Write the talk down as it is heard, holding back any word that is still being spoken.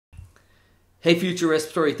Hey, future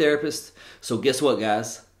respiratory therapist. So guess what,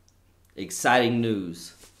 guys? Exciting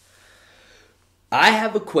news. I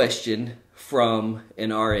have a question from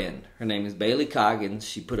an RN. Her name is Bailey Coggins.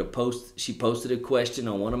 She posted a question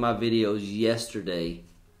on one of my videos yesterday,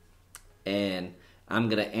 and I'm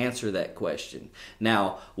going to answer that question.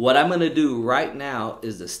 Now, what I'm going to do right now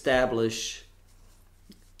is establish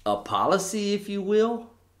a policy, if you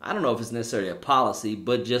will. I don't know if it's necessarily a policy,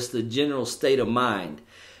 but just the general state of mind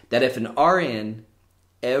that if an RN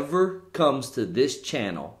ever comes to this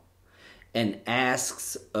channel and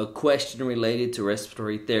asks a question related to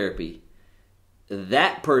respiratory therapy,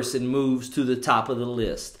 that person moves to the top of the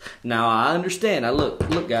list. Now, I understand.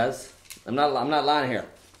 Look, guys. I'm not lying here.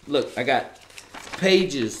 Look, I got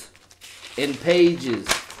pages and pages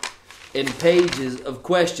and pages of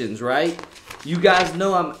questions, right? You guys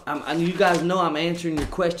know I'm answering your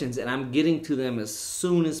questions, and I'm getting to them as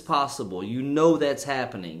soon as possible. You know that's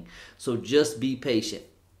happening. So just be patient.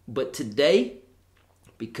 But today,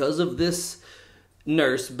 because of this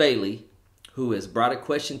nurse, Bailey, who has brought a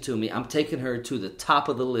question to me, I'm taking her to the top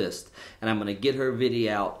of the list, and I'm going to get her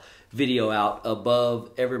video out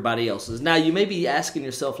above everybody else's. Now, you may be asking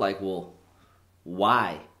yourself, like, well,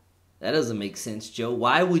 why? That doesn't make sense, Joe.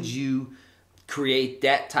 Why would you create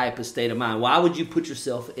that type of state of mind? Why would you put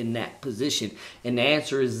yourself in that position? And the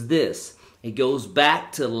answer is this. It goes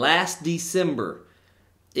back to last December.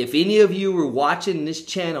 If any of you were watching this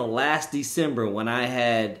channel last December when I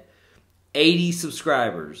had 80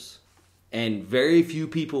 subscribers and very few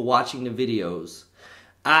people watching the videos,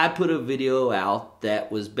 I put a video out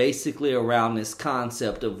that was basically around this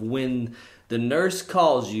concept of when the nurse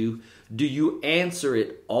calls you, do you answer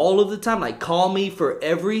it all of the time? Like, call me for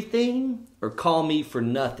everything or call me for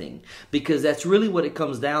nothing? Because that's really what it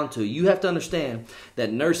comes down to. You have to understand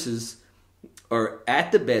that nurses are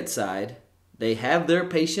at the bedside. They have their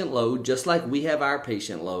patient load just like we have our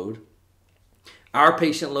patient load. Our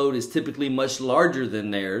patient load is typically much larger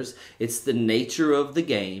than theirs. It's the nature of the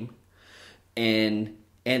game. And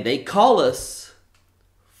they call us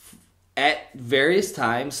at various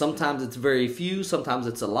times. Sometimes it's very few, sometimes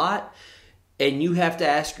it's a lot. And you have to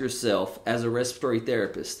ask yourself as a respiratory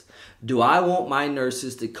therapist, do I want my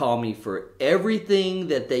nurses to call me for everything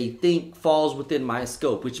that they think falls within my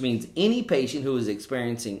scope? Which means any patient who is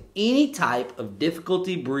experiencing any type of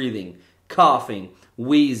difficulty breathing, coughing,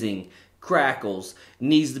 wheezing, crackles,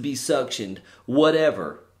 needs to be suctioned,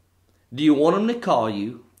 whatever. Do you want them to call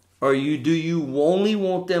you, or do you only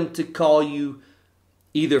want them to call you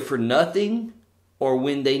either for nothing or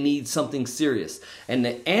when they need something serious? And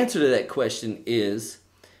the answer to that question is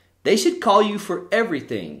they should call you for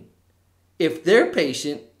everything. If their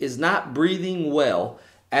patient is not breathing well,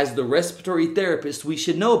 as the respiratory therapist, we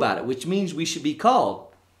should know about it, which means we should be called,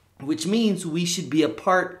 which means we should be a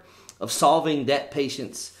part of solving that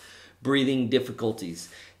patient's breathing difficulties.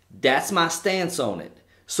 That's my stance on it.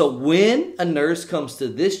 So when a nurse comes to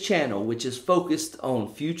this channel, which is focused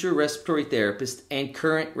on future respiratory therapists and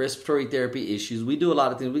current respiratory therapy issues, we do a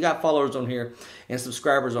lot of things. We got followers on here and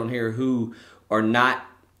subscribers on here who are not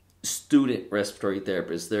student respiratory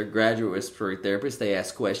therapists. They're graduate respiratory therapists. They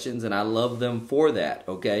ask questions, and I love them for that,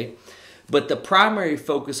 okay? But the primary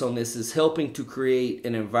focus on this is helping to create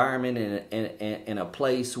an environment and a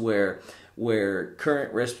place where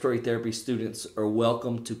current respiratory therapy students are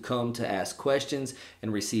welcome to come to ask questions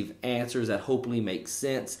and receive answers that hopefully make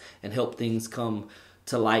sense and help things come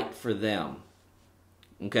to light for them.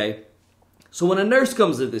 Okay? So when a nurse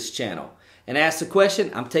comes to this channel and asks a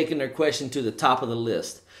question, I'm taking their question to the top of the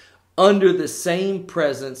list under the same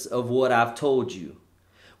presence of what I've told you.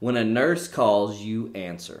 When a nurse calls, you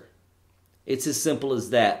answer. It's as simple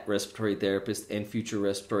as that, respiratory therapists and future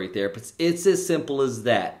respiratory therapists. It's as simple as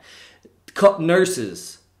that.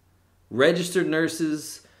 Nurses, registered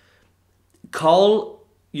nurses, call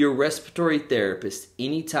your respiratory therapist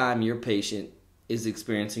anytime your patient is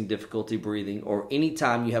experiencing difficulty breathing, or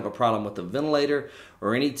anytime you have a problem with a ventilator,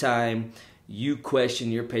 or anytime you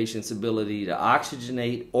question your patient's ability to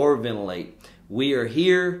oxygenate or ventilate. We are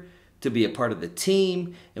here to be a part of the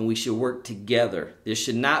team, and we should work together. There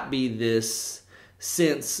should not be this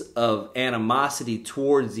sense of animosity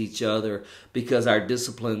towards each other because our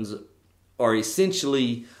disciplines are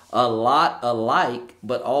essentially a lot alike,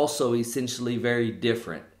 but also essentially very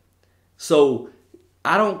different. So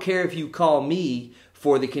I don't care if you call me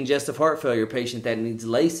for the congestive heart failure patient that needs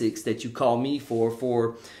Lasix, that you call me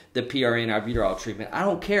for the PRN albuterol treatment. I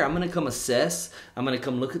don't care. I'm going to come assess. I'm going to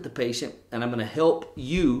come look at the patient, and I'm going to help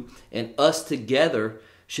you, and us together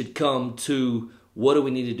should come to what do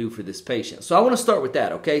we need to do for this patient. So I want to start with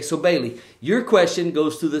that, okay? So Bailey, your question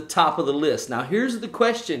goes to the top of the list. Now here's the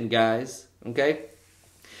question, guys. Okay?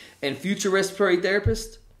 And future respiratory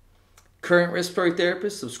therapists, current respiratory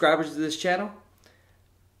therapists, subscribers to this channel,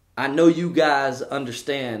 I know you guys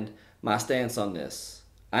understand my stance on this.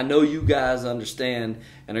 I know you guys understand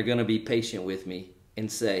and are going to be patient with me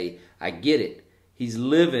and say, I get it. He's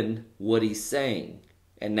living what he's saying.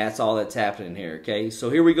 And that's all that's happening here, okay?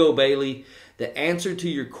 So here we go, Bailey. The answer to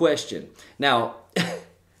your question. Now,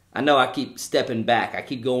 I know I keep stepping back. I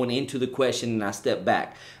keep going into the question and I step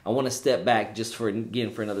back. I want to step back just for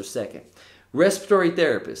another second. Respiratory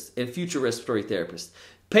therapists and future respiratory therapists.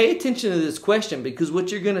 Pay attention to this question, because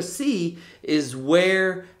what you're going to see is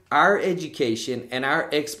where our education and our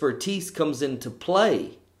expertise comes into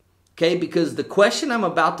play. Okay, because the question I'm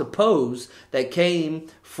about to pose that came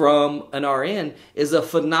from an RN is a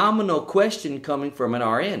phenomenal question coming from an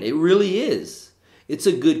RN. It really is. It's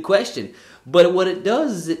a good question. But what it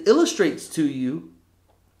does is it illustrates to you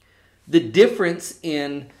the difference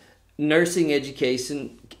in nursing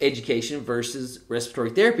education versus respiratory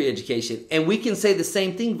therapy education. And we can say the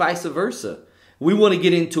same thing vice versa. We want to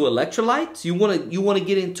get into electrolytes. You want to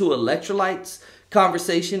get into electrolytes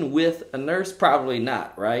conversation with a nurse? Probably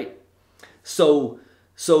not, right? So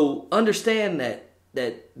understand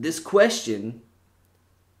that this question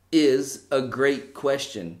is a great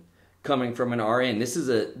question coming from an RN. This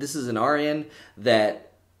is an RN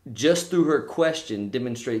that just through her question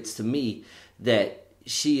demonstrates to me that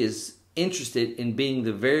she is interested in being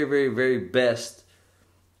the very, very, very best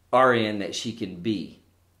RN that she can be.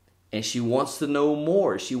 And she wants to know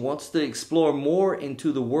more. She wants to explore more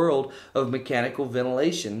into the world of mechanical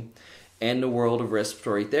ventilation and the world of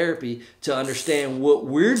respiratory therapy to understand what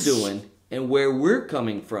we're doing and where we're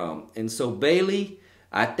coming from. And so, Bailey,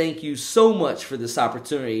 I thank you so much for this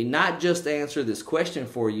opportunity, not just to answer this question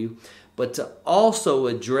for you, but to also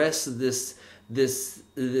address this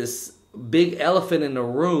big elephant in the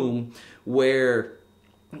room where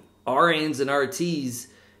RNs and RTs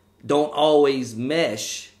don't always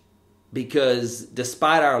mesh, because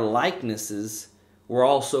despite our likenesses, we're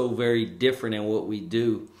also very different in what we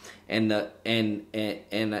do. And I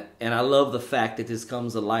love the fact that this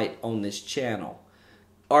comes to light on this channel.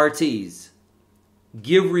 RTs,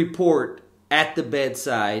 give report at the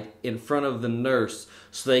bedside in front of the nurse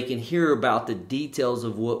so they can hear about the details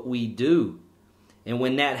of what we do. And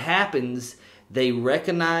when that happens, they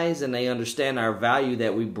recognize and they understand our value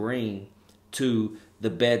that we bring to the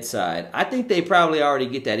bedside. I think they probably already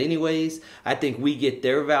get that anyways. I think we get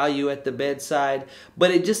their value at the bedside. But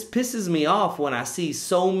it just pisses me off when I see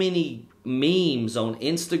so many memes on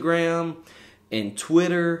Instagram and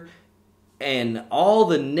Twitter and all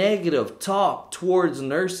the negative talk towards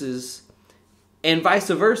nurses and vice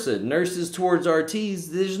versa. Nurses towards RTs.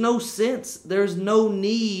 There's no sense. There's no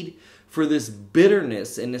need for this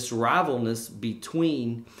bitterness and this rivalness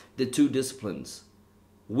between the two disciplines.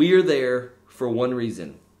 We are there for one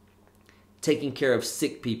reason: taking care of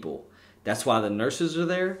sick people. That's why the nurses are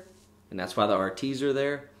there, and that's why the RTs are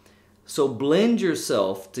there. So blend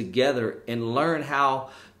yourself together and learn how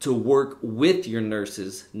to work with your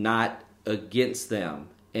nurses, not against them.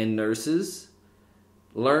 And nurses,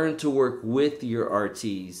 learn to work with your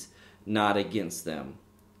RTs, not against them.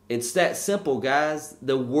 It's that simple, guys.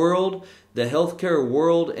 The world, the healthcare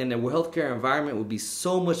world and the healthcare environment would be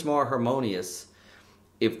so much more harmonious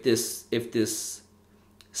if this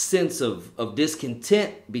sense of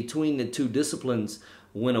discontent between the two disciplines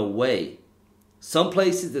went away. Some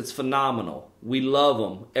places it's phenomenal. We love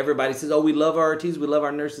them. Everybody says, oh, we love our RTs, we love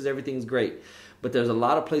our nurses, everything's great. But there's a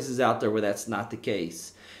lot of places out there where that's not the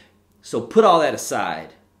case. So put all that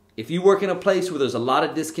aside. If you work in a place where there's a lot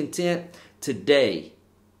of discontent, today,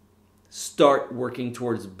 start working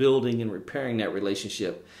towards building and repairing that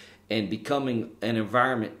relationship and becoming an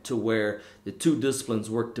environment to where the two disciplines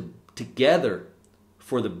work together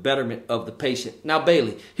for the betterment of the patient. Now,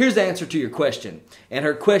 Bailey, here's the answer to your question. And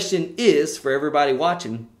her question is, for everybody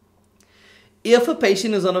watching, if a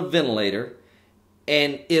patient is on a ventilator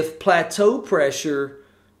and if plateau pressure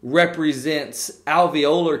represents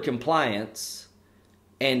alveolar compliance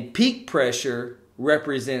and peak pressure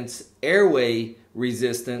represents airway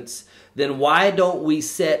resistance, then why don't we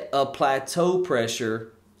set a plateau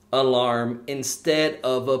pressure alarm instead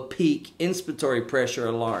of a peak inspiratory pressure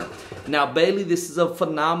alarm? Now, Bailey, this is a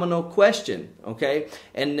phenomenal question, okay?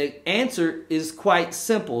 And the answer is quite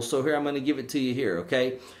simple, so here I'm going to give it to you here,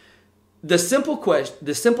 okay? The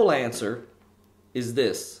simple answer is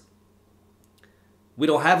this: we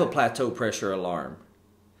don't have a plateau pressure alarm.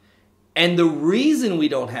 And the reason we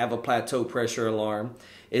don't have a plateau pressure alarm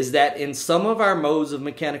is that in some of our modes of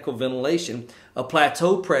mechanical ventilation, a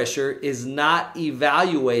plateau pressure is not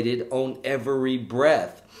evaluated on every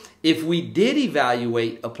breath. If we did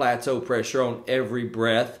evaluate a plateau pressure on every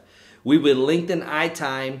breath, we would lengthen I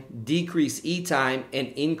time, decrease E time, and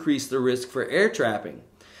increase the risk for air trapping.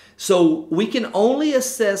 So we can only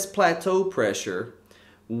assess plateau pressure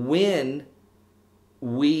when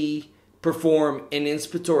we perform an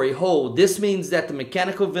inspiratory hold. This means that the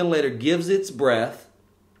mechanical ventilator gives its breath,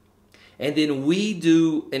 and then we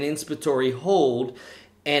do an inspiratory hold,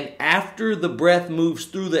 and after the breath moves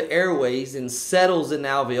through the airways and settles in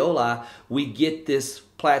alveoli, we get this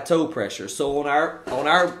plateau pressure. So on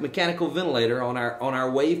our mechanical ventilator, on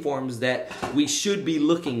our waveforms that we should be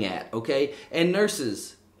looking at, okay? And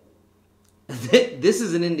nurses, this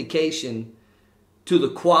is an indication to the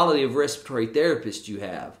quality of respiratory therapist you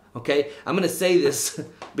have, okay? I'm going to say this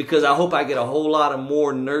because I hope I get a whole lot of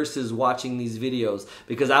more nurses watching these videos,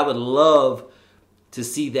 because I would love to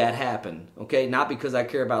see that happen, okay? Not because I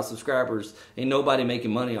care about subscribers. Ain't nobody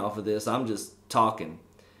making money off of this. I'm just talking.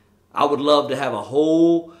 I would love to have a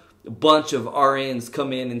whole bunch of RNs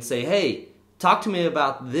come in and say, hey, talk to me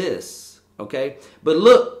about this, okay? But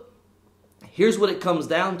look, here's what it comes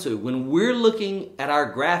down to. When we're looking at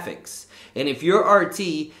our graphics, and if your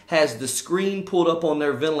RT has the screen pulled up on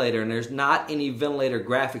their ventilator and there's not any ventilator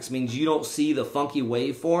graphics, means you don't see the funky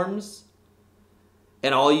waveforms,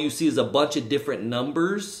 and all you see is a bunch of different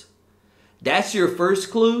numbers, that's your first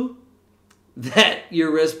clue that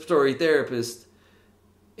your respiratory therapist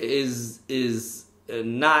is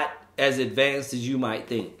not as advanced as you might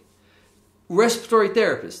think. Respiratory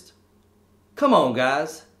therapist, come on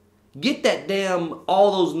guys, get that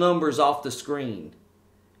all those numbers off the screen.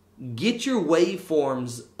 Get your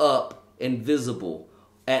waveforms up and visible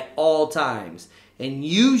at all times, and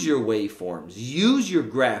use your waveforms, use your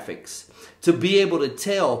graphics to be able to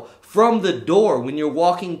tell from the door when you're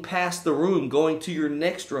walking past the room going to your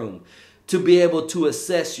next room, to be able to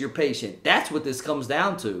assess your patient. That's what this comes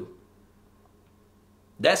down to.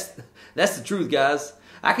 That's the truth, guys.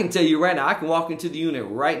 I can tell you right now, I can walk into the unit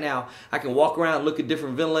right now. I can walk around and look at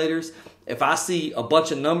different ventilators. If I see a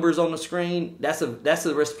bunch of numbers on the screen, that's a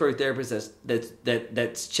respiratory therapist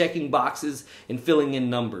that's checking boxes and filling in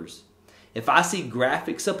numbers. If I see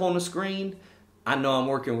graphics up on the screen, I know I'm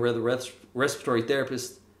working with a respiratory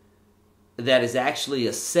therapist that is actually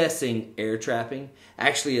assessing air trapping,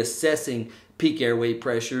 actually assessing peak airway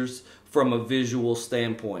pressures from a visual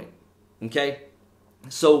standpoint. Okay?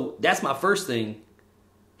 So that's my first thing.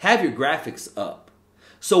 Have your graphics up.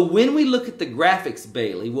 So when we look at the graphics,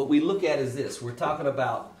 Bailey, what we look at is this. We're talking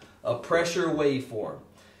about a pressure waveform.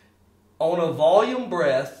 On a volume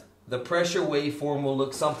breath, the pressure waveform will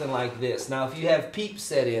look something like this. Now, if you have PEEP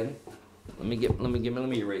set in, let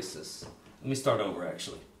me erase this. Let me start over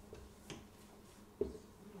actually.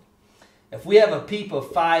 If we have a PEEP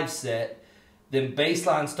of 5 set, then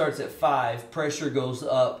baseline starts at 5, pressure goes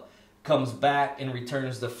up, comes back and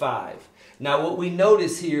returns to 5. Now what we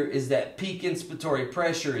notice here is that peak inspiratory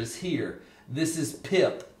pressure is here. This is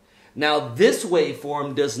PIP. Now this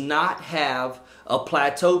waveform does not have a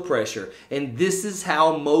plateau pressure, and this is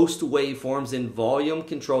how most waveforms in volume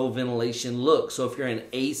control ventilation look. So if you're in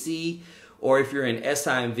AC or if you're in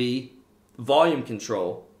SIMV volume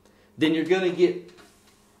control, then you're going to get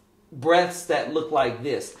breaths that look like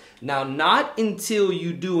this. Now not until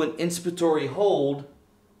you do an inspiratory hold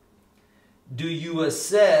do you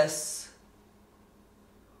assess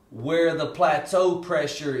where the plateau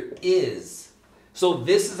pressure is. So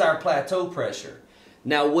this is our plateau pressure.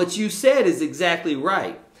 Now what you said is exactly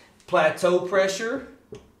right. Plateau pressure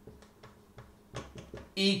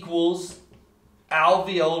equals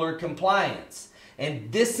alveolar compliance.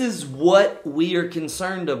 And this is what we are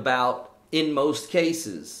concerned about in most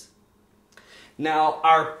cases. Now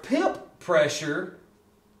our PIP pressure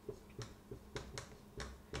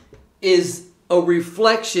is a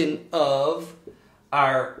reflection of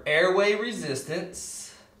our airway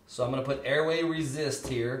resistance. So I'm going to put airway resist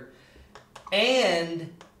here,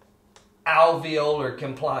 and alveolar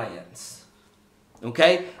compliance.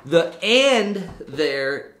 Okay? The "and"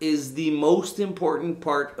 there is the most important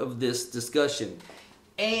part of this discussion.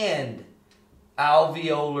 And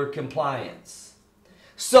alveolar compliance.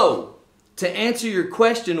 So, to answer your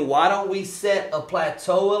question, why don't we set a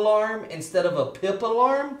plateau alarm instead of a PIP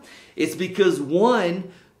alarm? It's because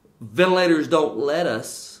 1, ventilators don't let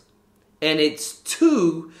us, and it's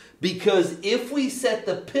 2, because if we set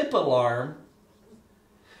the PIP alarm,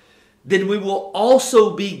 then we will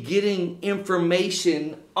also be getting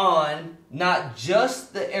information on not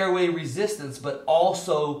just the airway resistance, but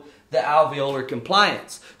also the alveolar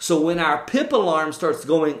compliance. So when our PIP alarm starts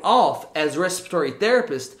going off, as respiratory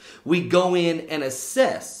therapists, we go in and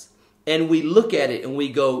assess, and we look at it and we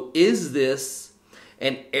go, is this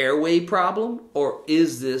an airway problem or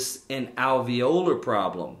is this an alveolar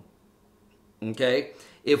problem? Okay?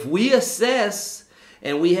 If we assess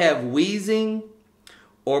and we have wheezing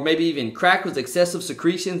or maybe even crackles, excessive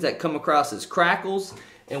secretions that come across as crackles,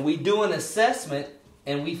 and we do an assessment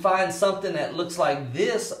and we find something that looks like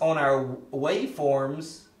this on our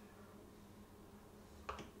waveforms,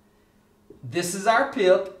 this is our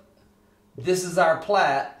PIP, this is our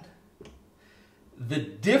plat. The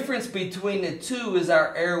difference between the two is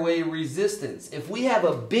our airway resistance. If we have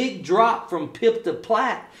a big drop from PIP to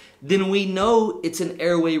plat, then we know it's an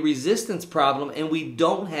airway resistance problem and we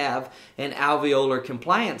don't have an alveolar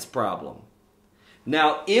compliance problem.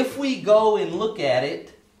 Now, if we go and look at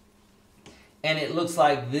it and it looks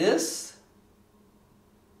like this,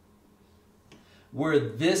 where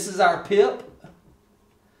this is our PIP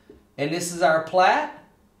and this is our plat,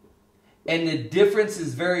 and the difference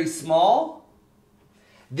is very small,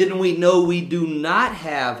 then we know we do not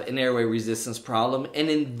have an airway resistance problem, and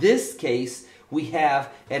in this case, we have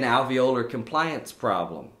an alveolar compliance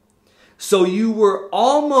problem. So you were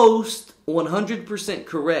almost 100%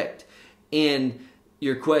 correct in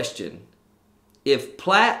your question. If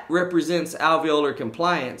plat represents alveolar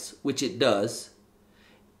compliance, which it does,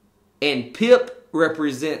 and PIP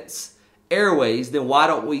represents airways, then why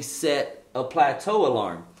don't we set a plateau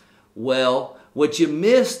alarm? Well, what you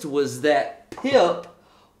missed was that PIP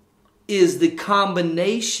is the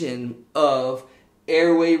combination of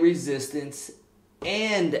airway resistance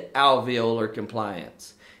and alveolar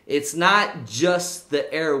compliance. It's not just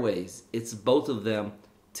the airways, it's both of them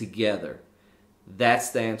together.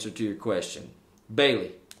 That's the answer to your question.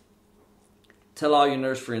 Bailey, tell all your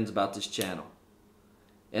nurse friends about this channel.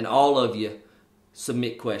 And all of you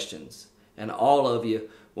submit questions. And all of you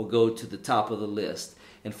will go to the top of the list.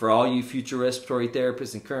 And for all you future respiratory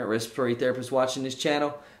therapists and current respiratory therapists watching this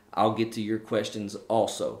channel, I'll get to your questions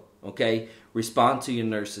also, okay? Respond to your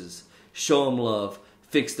nurses. Show them love.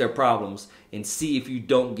 Fix their problems. And see if you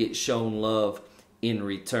don't get shown love in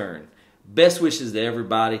return. Best wishes to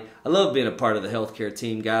everybody. I love being a part of the healthcare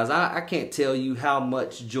team, guys. I can't tell you how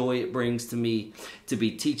much joy it brings to me to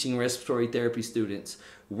be teaching respiratory therapy students,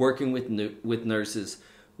 working with nurses,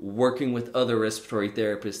 working with other respiratory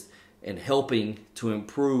therapists, and helping to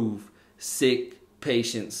improve sick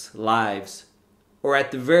patients' lives, or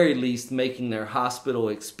at the very least making their hospital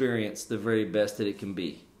experience the very best that it can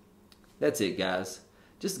be. That's it, guys.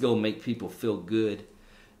 Just go make people feel good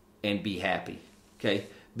and be happy. Okay?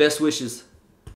 Best wishes.